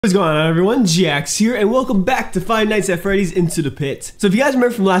What's going on, everyone? Jaax here, and welcome back to Five Nights at Freddy's Into the Pit. So if you guys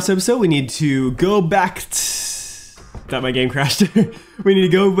remember from last episode, we need to go back thought my game crashed. We need to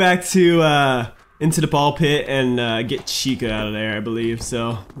go back to into the ball pit and get Chica out of there, I believe.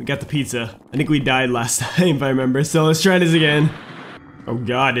 So we got the pizza. I think we died last time, if I remember. So let's try this again. Oh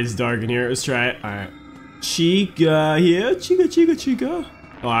god, it's dark in here. Let's try it. Alright. Chica, yeah, Chica.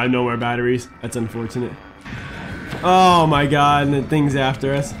 Oh, I have no more batteries. That's unfortunate. Oh my god, and the thing's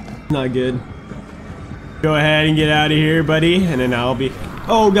after us. Not good. Go ahead and get out of here, buddy, and then I'll be...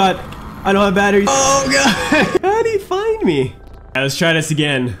 Oh god, I don't have batteries. Oh god, how did he find me? Right, let's try this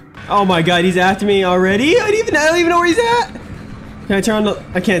again. Oh my god, he's after me already? I don't even know where he's at. Can I turn on the...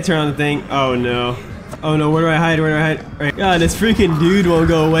 I can't turn on the thing. Oh no. Oh no, where do I hide? Where do I hide? Right. God, this freaking dude won't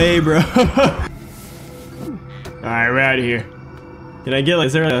go away, bro. Alright, we're out of here. Can I get, like,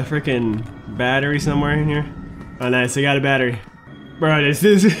 is there a freaking battery somewhere in here? Oh nice, I got a battery. Bro, this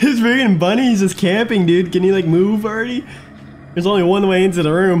freaking bunny's just camping, dude. Can you like move already? There's only one way into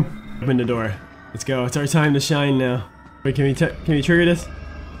the room. Open the door. Let's go. It's our time to shine now. Wait, can we trigger this?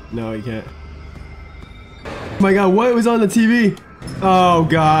 No, we can't. Oh my god, what was on the TV? Oh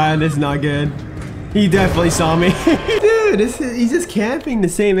god, this is not good. He definitely saw me. Dude, he's just camping the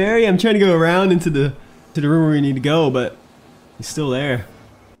same area. I'm trying to go around into the room where we need to go, but he's still there.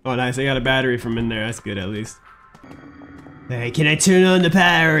 Oh nice, I got a battery from in there. That's good at least. Hey, can I turn on the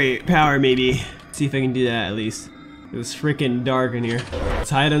power maybe? See if I can do that at least. It was freaking dark in here. Let's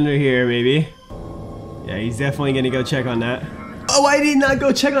hide under here maybe. Yeah, he's definitely gonna go check on that. Oh, I did not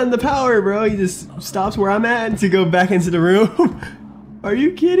go check on the power, bro. He just stops where I'm at to go back into the room. Are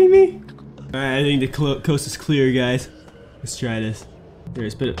you kidding me? Alright, I think the coast is clear, guys. Let's try this.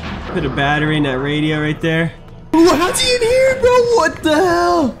 There's put a battery in that radio right there. Ooh, how's he in here, bro? What the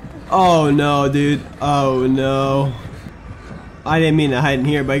hell? Oh no, dude. Oh no. I didn't mean to hide in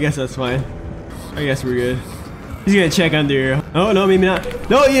here, but I guess that's fine. I guess we're good. He's gonna check under here. Oh, no, maybe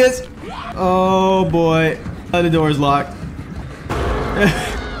not. No, he is! Oh, boy. Oh, the door's locked.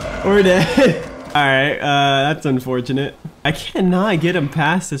 We're dead. Alright, that's unfortunate. I cannot get him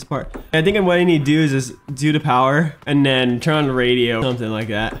past this part. I think what I need to do is just do the power, and then turn on the radio, something like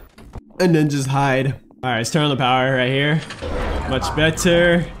that. And then just hide. Alright, let's turn on the power right here. Much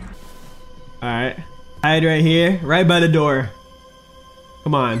better. Alright. Hide right here, right by the door.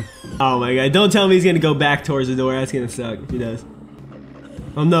 Come on. Oh my god. Don't tell me he's gonna go back towards the door. That's gonna suck if he does.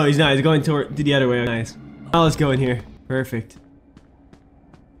 Oh no, he's not. He's going toward the other way. Nice. Now let's go in here. Perfect.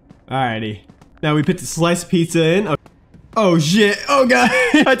 Alrighty. Now we put the sliced pizza in. Oh shit. Oh god.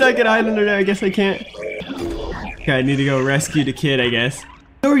 I thought I could hide under there. I guess I can't. Okay, I need to go rescue the kid, I guess.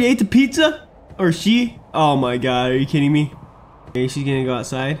 You already ate the pizza? Or she? Oh my god. Are you kidding me? Okay, she's gonna go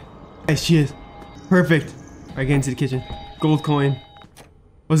outside. Yes, she is. Perfect. Alright, get into the kitchen. Gold coin.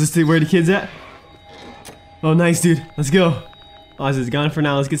 What's this thing? Where the kid's at? Oh, nice, dude. Let's go. Oh, this is gone for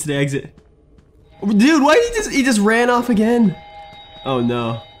now. Let's get to the exit. Dude, why did he just ran off again? Oh,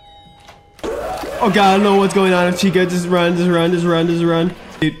 no. Oh, God, I don't know what's going on. Chica, just run.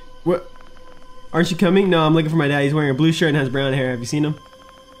 Dude, what? Aren't you coming? No, I'm looking for my dad. He's wearing a blue shirt and has brown hair. Have you seen him?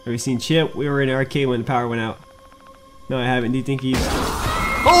 Have you seen Chip? We were in an arcade when the power went out. No, I haven't. Do you think he's...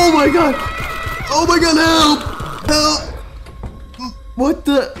 Oh, my God. Oh, my God, help. Help. What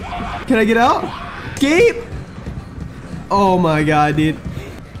the? Can I get out? Escape? Oh my god, dude.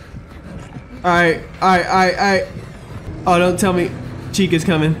 Alright. Oh, don't tell me Chica's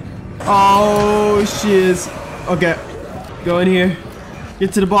coming. Oh, shiz. Okay. Go in here.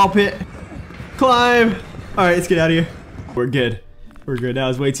 Get to the ball pit. Climb. Alright, let's get out of here. We're good. We're good. That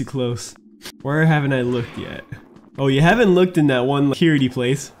was way too close. Where haven't I looked yet? Oh, you haven't looked in that one security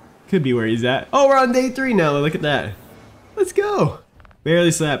place. Could be where he's at. Oh, we're on day 3 now. Look at that. Let's go.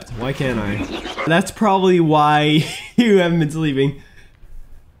 Barely slept. Why can't I? That's probably why you haven't been sleeping.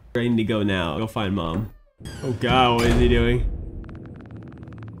 I need to go now. Go find mom. Oh god, what is he doing?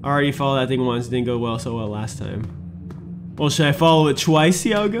 I already followed that thing once. Didn't go so well last time. Well, should I follow it twice?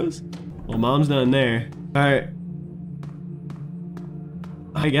 See how it goes? Well, mom's not in there. Alright.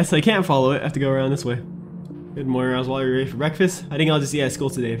 I guess I can't follow it. I have to go around this way. Good morning, Ross. While you're ready for breakfast? I think I'll just eat at school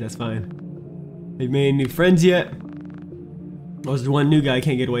today if that's fine. Have you made any new friends yet? Oh, there's one new guy I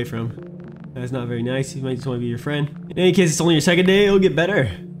can't get away from. That's not very nice. He might just want to be your friend. In any case, it's only your second day. It'll get better.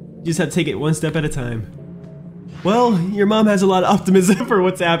 You just have to take it one step at a time. Well, your mom has a lot of optimism for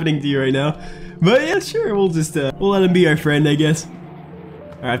what's happening to you right now. But yeah, sure. We'll just, we'll let him be our friend, I guess.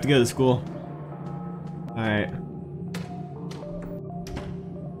 Alright, I have to go to school. Alright.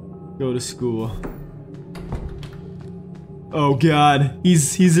 Go to school. Oh god.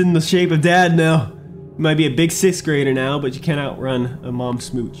 He's in the shape of dad now. You might be a big 6th grader now, but you can't outrun a mom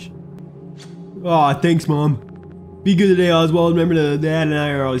smooch. Aw, thanks, Mom. Be good today, Oswald. Remember the Dad and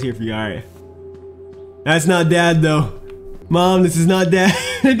I are always here for you. Alright. That's not Dad, though. Mom, this is not Dad.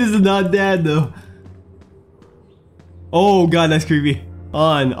 This is not Dad, though. Oh, God, that's creepy.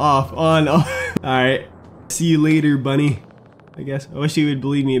 On, off, on, off. Alright. See you later, bunny. I guess. I wish you would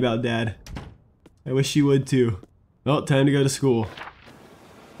believe me about Dad. I wish you would, too. Well, time to go to school.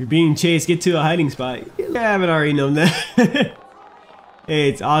 You're being chased. Get to a hiding spot. I haven't already known that. Hey,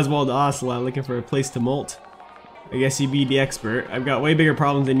 it's Oswald Ocelot looking for a place to molt. I guess you'd be the expert. I've got way bigger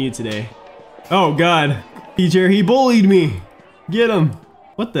problems than you today. Oh, God. Teacher, he bullied me. Get him.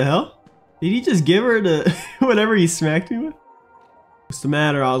 What the hell? Did he just give her the whatever he smacked me with? What's the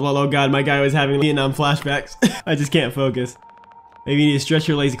matter, Oswald? Oh, God, my guy was having Vietnam flashbacks. I just can't focus. Maybe you need to stretch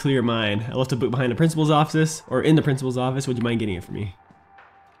your legs to clear your mind. I left a book behind the principal's office, or in the principal's office. Would you mind getting it for me?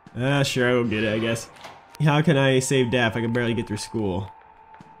 Sure, I will get it, I guess. How can I save Dad if I can barely get through school?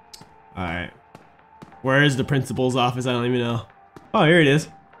 Alright. Where is the principal's office? I don't even know. Oh, here it is.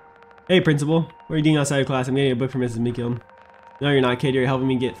 Hey, principal. What are you doing outside of class? I'm getting a book from Mrs. Meekiln. No, you're not, kid. You're helping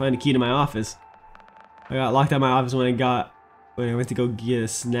me find a key to my office. I got locked out of my office when I went to go get a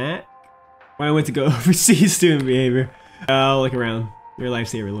snack? When I went to go oversee student behavior. I'll look around. You're a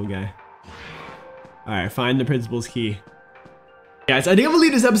lifesaver, little guy. Alright, find the principal's key. Guys, I think I'm gonna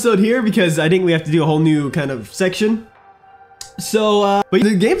leave this episode here because I think we have to do a whole new kind of section. So, but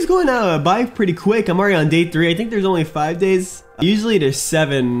the game's going by pretty quick. I'm already on day 3. I think there's only 5 days. Usually there's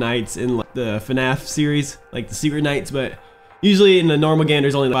 7 nights in the FNAF series, like the secret nights, but usually in the normal game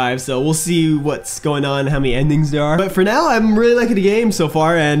there's only 5, so we'll see what's going on, how many endings there are. But for now, I'm really liking the game so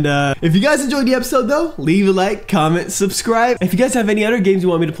far, and if you guys enjoyed the episode though, leave a like, comment, subscribe. If you guys have any other games you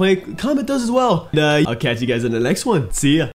want me to play, comment those as well. And, I'll catch you guys in the next one. See ya.